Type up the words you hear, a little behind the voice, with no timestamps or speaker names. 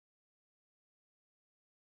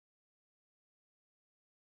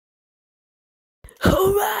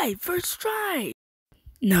Alright, first try.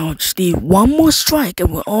 Now just need one more strike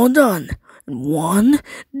and we're all done. 1,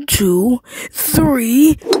 2,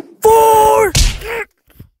 3, 4!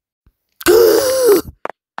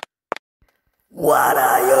 What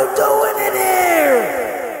are you doing in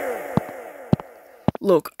here?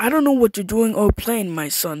 Look, I don't know what you're doing or playing, my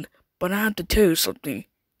son, but I have to tell you something.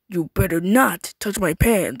 You better not touch my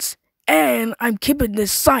pants. And I'm keeping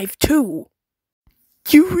this scythe too.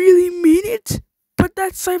 You really mean it? But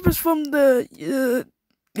that scythe is from the,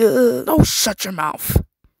 Oh, shut your mouth.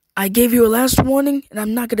 I gave you a last warning, and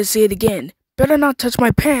I'm not gonna say it again. Better not touch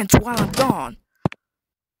my pants while I'm gone.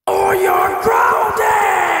 Or you're grounded!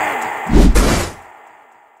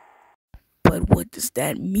 But what does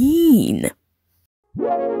that mean?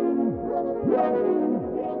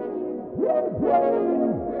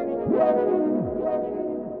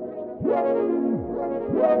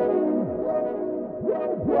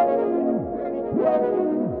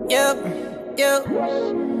 Yep.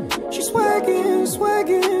 She's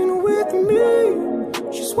swagging with me.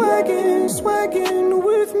 She's swagging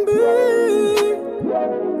with me.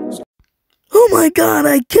 Oh my god,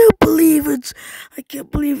 I can't believe I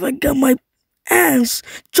got my ass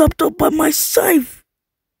chopped up by my scythe.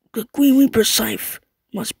 The Green Reaper scythe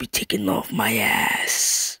must be taking off my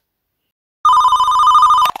ass.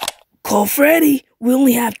 Call Freddy. We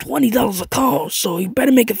only have $20 a call, so you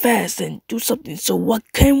better make it fast and do something. So what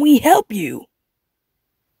can we help you?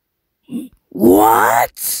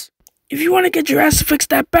 What? If you want to get your ass fixed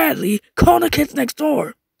that badly, call the kids next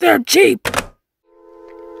door. They're cheap.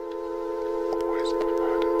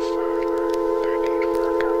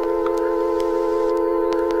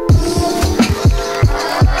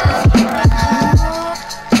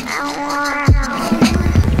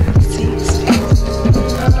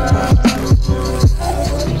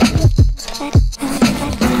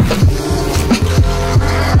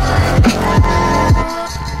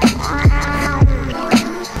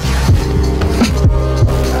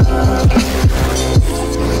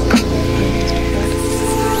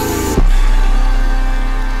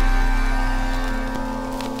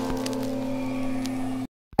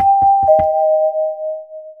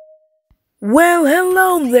 Well,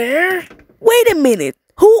 hello there. Wait a minute.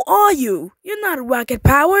 Who are you? You're not Rocket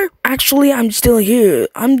Power. Actually, I'm still here.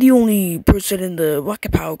 I'm the only person in the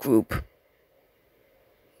Rocket Power group.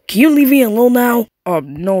 Can you leave me alone now?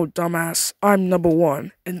 No, dumbass. I'm number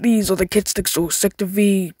 1. And these are the Kids Next Door Sector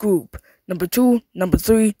V group. Number 2, number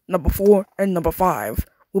 3, number 4, and number 5.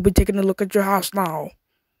 We'll be taking a look at your house now.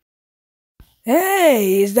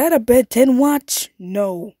 Hey, is that a bed 10 watch?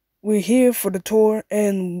 No. We're here for the tour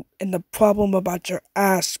and the problem about your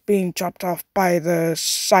ass being chopped off by the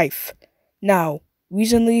scythe. Now,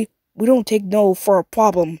 recently, we don't take no for a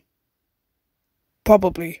problem.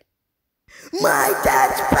 Probably. My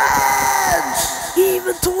dad's pants! He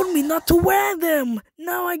even told me not to wear them.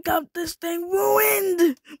 Now I got this thing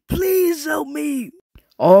ruined. Please help me.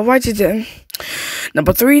 Alrighty then.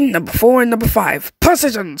 Number 3, number 4, and number 5.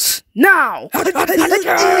 Positions! Now!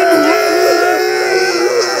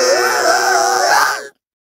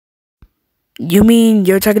 You mean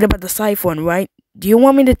you're talking about the scythe one, right? Do you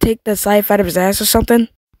want me to take the scythe out of his ass or something?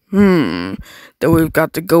 Then we've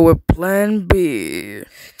got to go with plan B.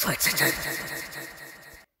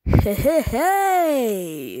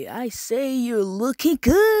 Hey, I say you're looking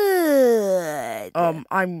good.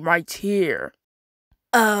 I'm right here.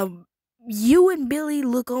 You and Billy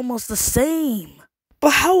look almost the same.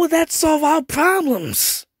 But how will that solve our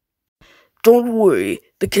problems? Don't worry,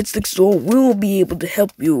 the Kids Next Door will be able to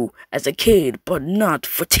help you as a kid, but not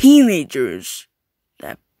for teenagers.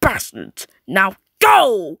 That bastard. Now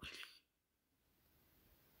go!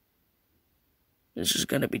 This is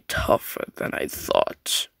gonna be tougher than I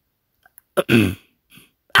thought.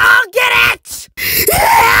 I'll get it!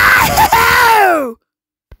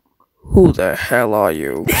 Who the hell are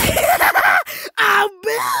you? I'm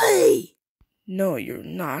Billy! No, you're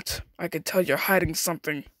not. I can tell you're hiding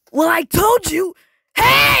something. Well, I told you!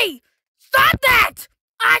 Hey! Stop that!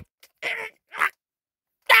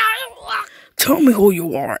 Tell me who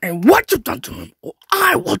you are and what you've done to him, or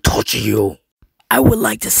I will torture you. I would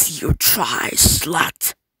like to see you try,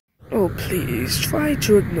 slut. Oh, please, try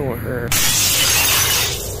to ignore her.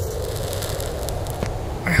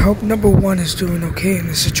 I hope number 1 is doing okay in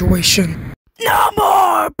this situation. No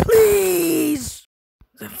more, please!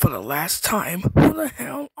 Then for the last time, who the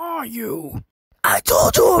hell are you? I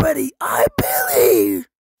told you already, I'm Billy!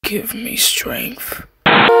 Give me strength. Sir,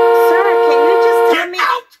 can you just tell me— Get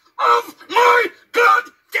out of my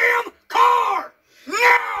goddamn car! Now!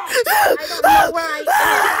 I don't know where I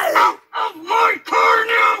am. Out of my car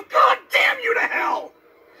now! God damn you to hell!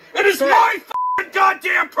 Sir. my f***ing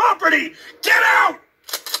goddamn property! Get out!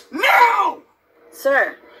 Now!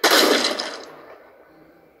 Sir.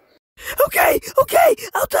 Okay,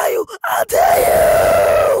 I'll tell you!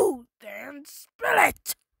 Then spill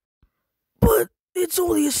it! But it's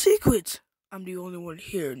only a secret. I'm the only one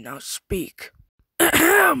here, now speak.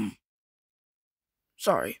 Ahem!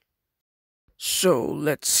 Sorry. So,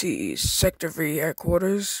 let's see, Sector 3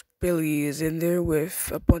 headquarters. Billy is in there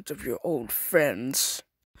with a bunch of your old friends.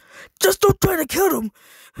 Just don't try to kill them!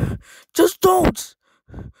 Just don't!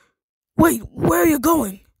 Wait, where are you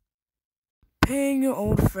going? Paying your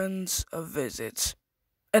old friends a visit.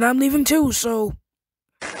 And I'm leaving too, so...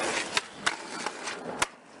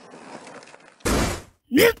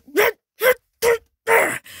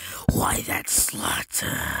 Why that slut?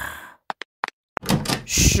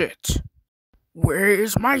 Shit. Where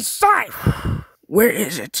is my scythe? Where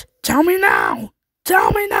is it? Tell me now!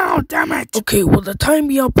 Tell me now, damn it! Okay, will the time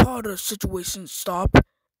be a part of the situation stop?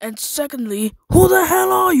 And secondly, who the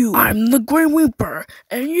hell are you? I'm the Grey Reaper,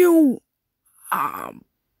 and you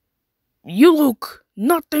look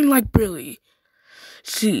nothing like Billy.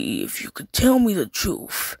 See, if you could tell me the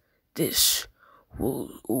truth, this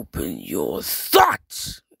will open your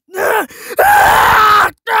thoughts.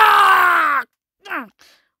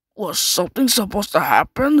 Was something supposed to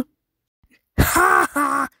happen? Ha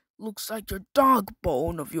ha! Looks like your dog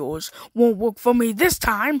bone of yours won't work for me this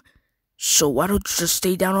time. So why don't you just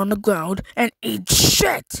stay down on the ground and eat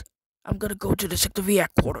shit? I'm gonna go to the Sector V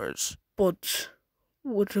headquarters. But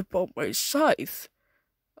what about my scythe?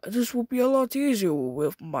 This will be a lot easier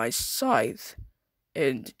with my scythe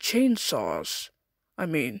and chainsaws. I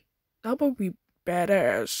mean, that would be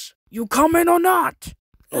badass. You coming or not?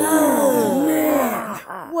 Oh man,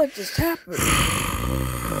 what just happened?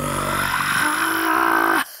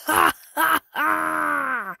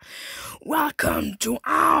 Welcome to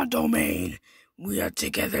our domain. We are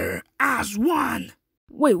together as one.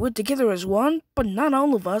 Wait, we're together as one? But not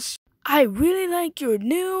all of us. I really like your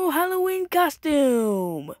new Halloween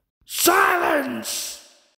costume. Silence!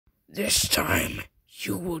 This time,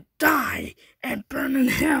 you will die and burn in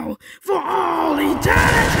hell for all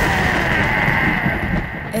eternity!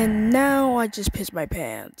 And now I just pissed my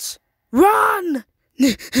pants. Run!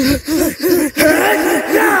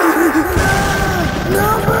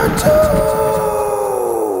 Number 2!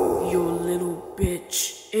 Your little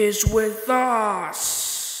bitch is with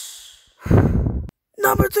us.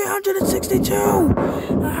 Number 362!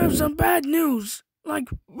 I have some bad news. Like,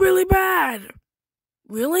 really bad.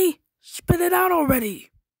 Really? Spit it out already.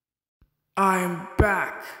 I'm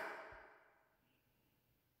back.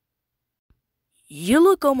 You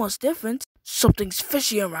look almost different. Something's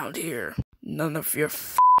fishy around here. None of your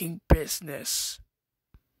f***ing business.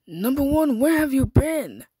 Number 1, where have you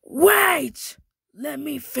been? Wait! Let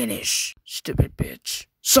me finish, stupid bitch.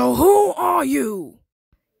 So who are you?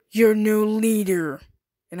 Your new leader.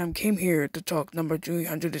 And I came here to talk number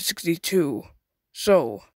 362.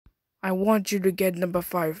 So, I want you to get number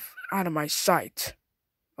 5 out of my sight.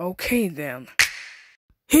 Okay then.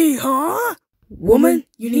 Hee-haw? Woman,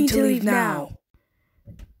 you need to leave now.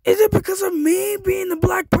 Is it because of me being a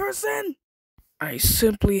black person? I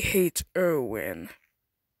simply hate Irwin.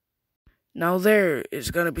 Now there is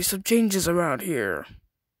gonna be some changes around here,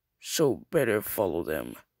 so better follow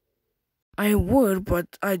them. I would,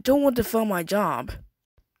 but I don't want to fail my job.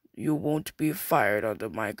 You won't be fired under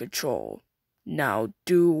my control. Now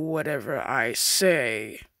do whatever I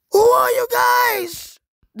say. Who are you guys?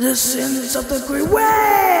 The sins of the Great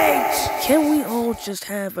Wait! Can we all just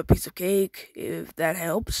have a piece of cake, if that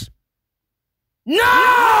helps?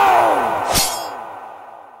 No!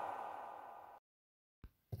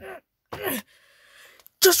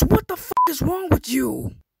 Just what the f*** is wrong with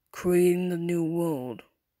you? Creating the new world.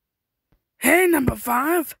 Hey, number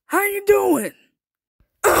 5, how you doing?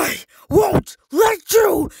 I won't let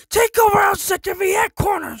you take over our Sector V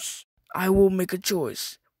headquarters! I will make a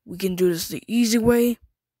choice. We can do this the easy way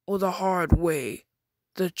or the hard way.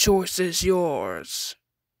 The choice is yours.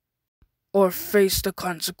 Or face the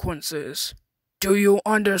consequences. Do you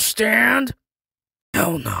understand?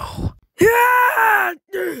 Hell no. Yeah!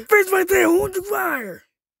 Face right there, hold the fire!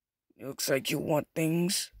 Looks like you want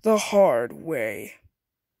things the hard way.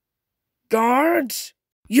 Guards?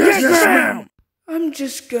 Yes, ma'am! I'm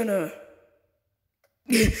just gonna...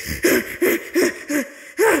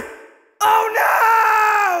 Oh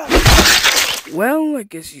no! Well, I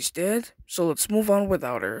guess she's dead, so let's move on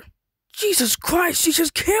without her. Jesus Christ, she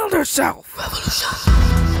just killed herself! Revolution!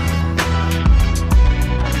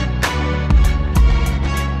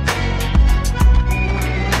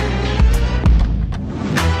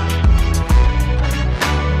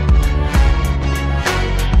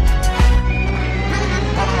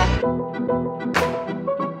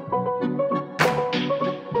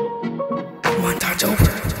 It's over.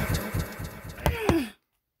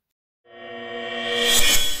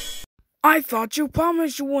 I thought you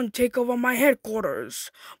promised you wouldn't take over my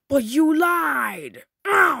headquarters, but you lied.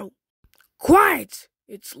 Ow! Quiet!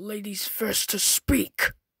 It's ladies first to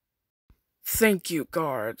speak. Thank you,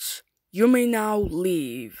 guards. You may now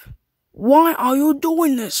leave. Why are you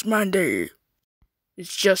doing this, Mandy?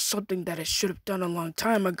 It's just something that I should have done a long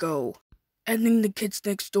time ago. Ending the kids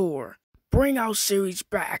next door, bring our series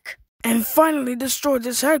back, and finally destroy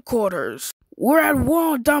this headquarters. We're at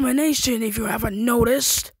world domination if you haven't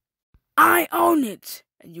noticed. I own it,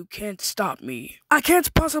 and you can't stop me. I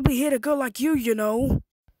can't possibly hit a girl like you know.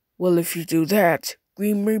 Well, if you do that,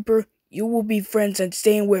 Green Reaper, you will be friends and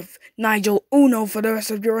staying with Nigel Uno for the rest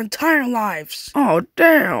of your entire lives. Oh,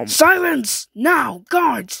 damn. Silence! Now,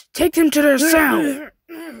 guards, take him to their cell.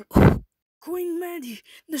 Queen Mandy,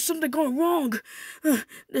 there's something going wrong.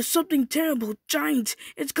 There's something terrible, giant.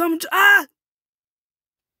 It's coming to... Ah!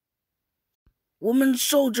 Woman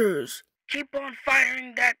soldiers, keep on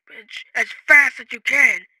firing that bitch as fast as you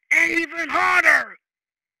can, and even harder!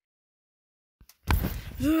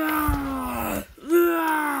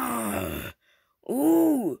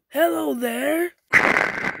 Ooh, hello there.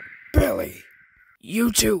 Billy,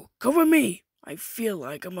 you two, cover me. I feel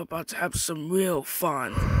like I'm about to have some real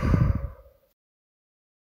fun.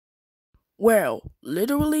 Well,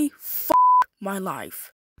 literally, my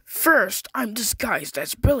life. First, I'm disguised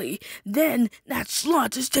as Billy, then that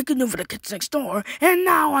slut is taking over the kids next door, and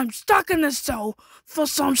now I'm stuck in a cell for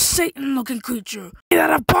some Satan-looking creature made out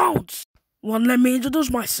of bones. Well, let me introduce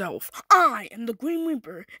myself. I am the Green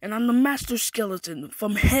Reaper, and I'm the Master Skeleton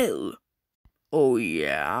from Hell. Oh,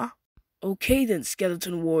 yeah? Okay then,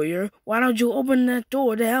 Skeleton Warrior, why don't you open that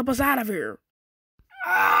door to help us out of here?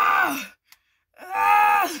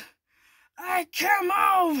 I can't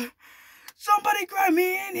move! Somebody grab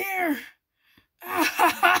me in here!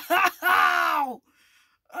 Ow!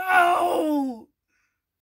 Oh!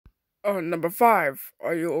 Number 5,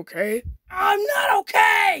 are you okay? I'm not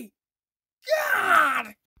okay!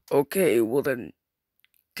 God! Okay, well then,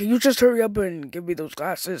 can you just hurry up and give me those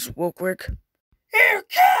glasses real quick? Here,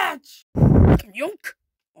 catch! Yunk!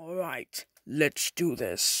 Alright, let's do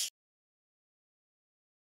this.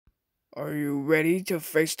 Are you ready to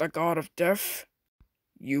face the god of death?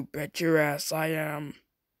 You bet your ass I am.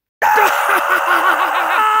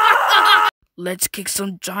 Let's kick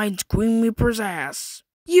some giant Green Reaper's ass.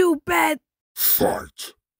 You bet!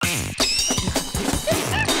 Fight!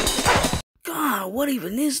 God, what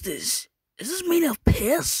even is this? Is this made of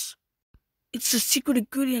piss? It's the secret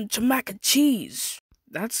ingredient to mac and cheese.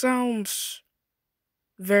 That sounds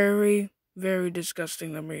very, very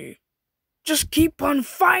disgusting to me. Just keep on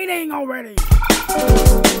fighting already!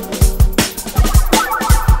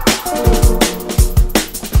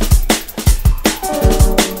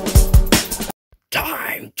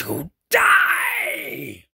 Time to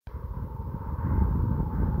die!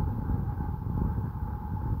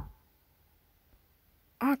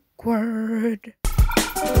 Awkward.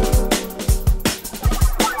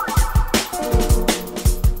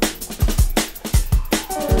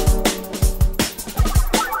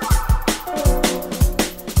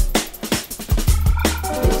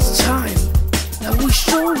 It's time that we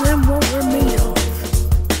show them what we're made of.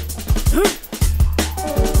 Huh?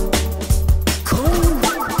 Cold.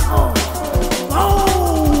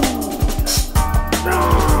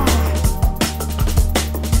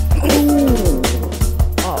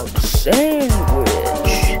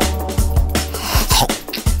 Sandwich.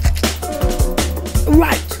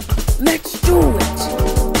 Right, let's do it.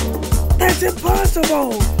 That's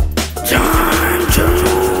impossible. Time to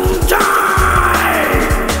die.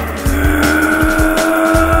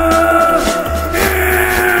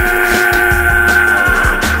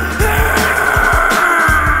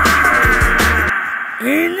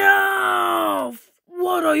 Enough!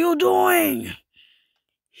 What are you doing?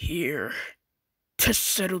 Here to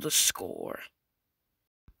settle the score.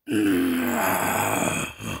 No!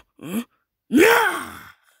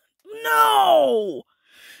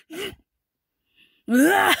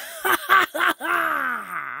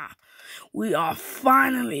 We are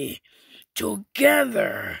finally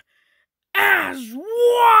together as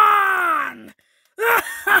one!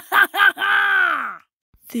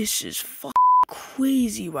 This is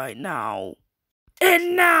crazy right now.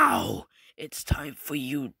 And now, it's time for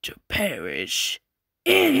you to perish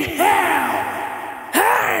in hell!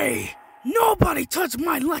 Hey! Nobody touch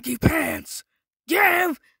my lucky pants!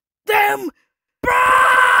 Give them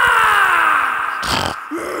back!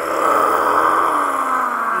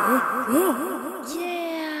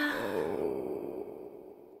 Yeah.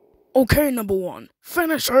 Okay, number 1.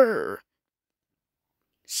 Finish her!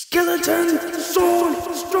 Skeleton Sword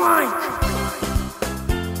Strike!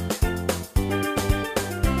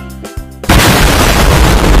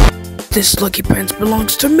 This lucky pants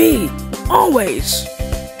belongs to me, always!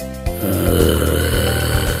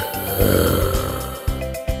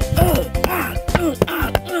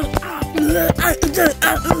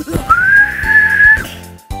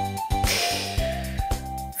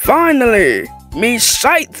 Finally! Me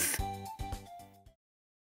scythe!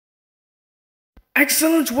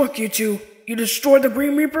 Excellent work, you two! You destroyed the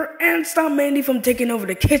Green Reaper and stopped Mandy from taking over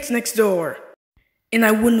the kids next door! And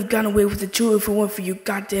I wouldn't have gone away with the two if it weren't for you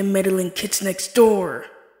goddamn meddling kids next door!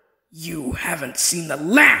 You haven't seen the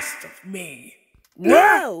last of me!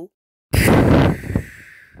 No!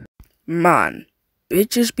 Man,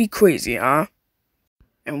 bitches be crazy, huh?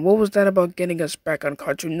 And what was that about getting us back on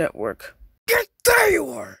Cartoon Network? There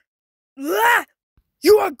you are! Ah!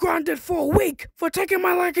 You are grounded for a week for taking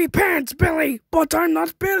my lucky pants, Billy! But I'm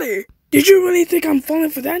not Billy! Did you really think I'm falling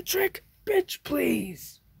for that trick? Bitch,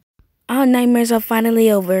 please! Our nightmares are finally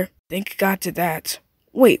over. Thank God to that.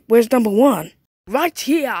 Wait, where's number one? Right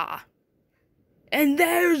here! And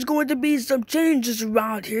there's going to be some changes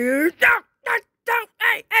around here. No!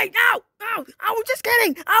 Hey, no! I was just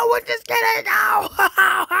kidding!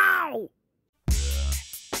 Ow!